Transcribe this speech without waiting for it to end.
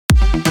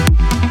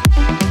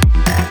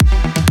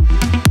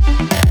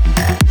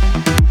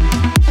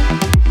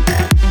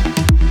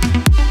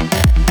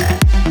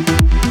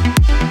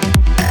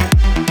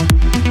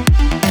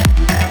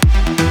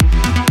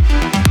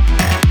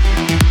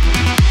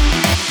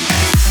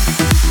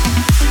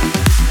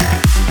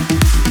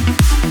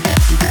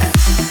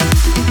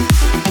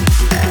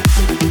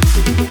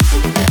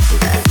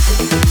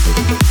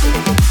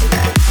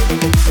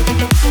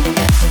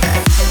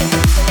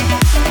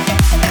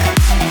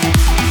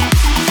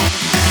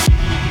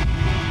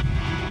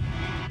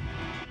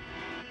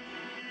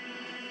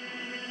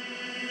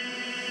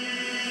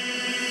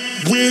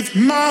With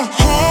my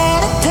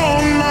heart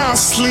upon my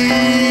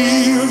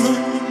sleeve,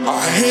 my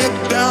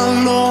head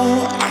down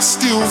low, I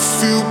still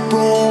feel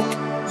broke.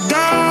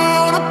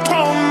 Down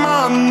upon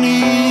my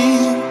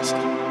knees,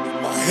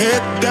 my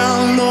head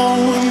down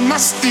low, and I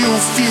still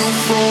feel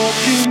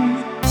broken.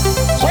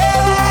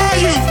 Where are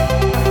you?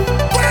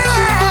 Where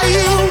are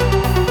you?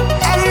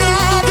 I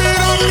love it,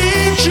 I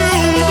need you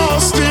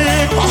most.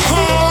 My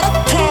heart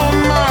upon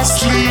my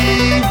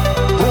sleeve,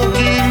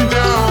 broken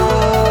down.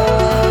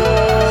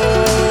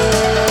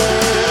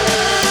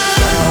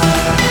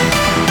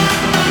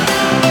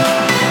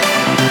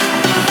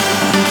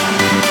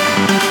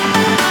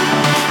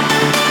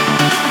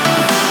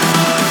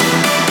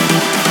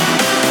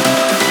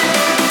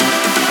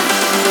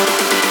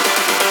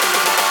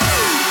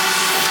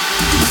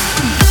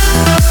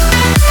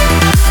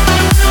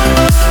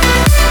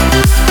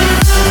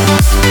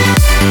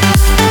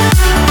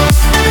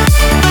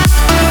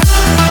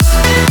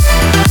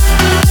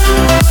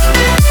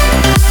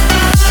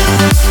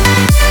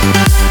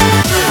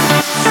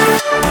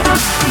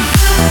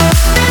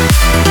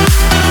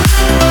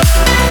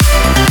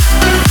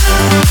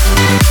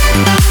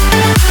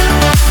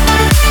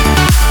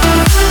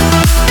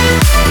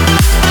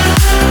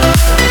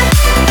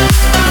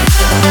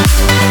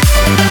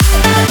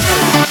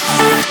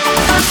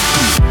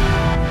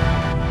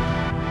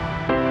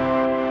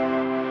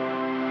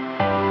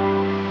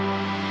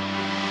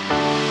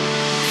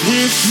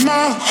 With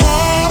my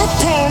heart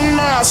upon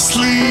my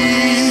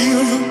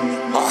sleeve,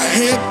 my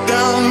head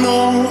down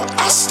low,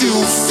 I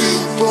still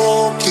feel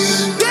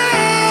broken.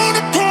 Down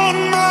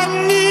upon my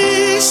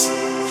knees,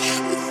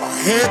 with my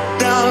head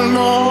down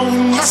low,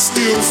 I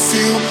still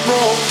feel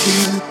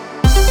broken.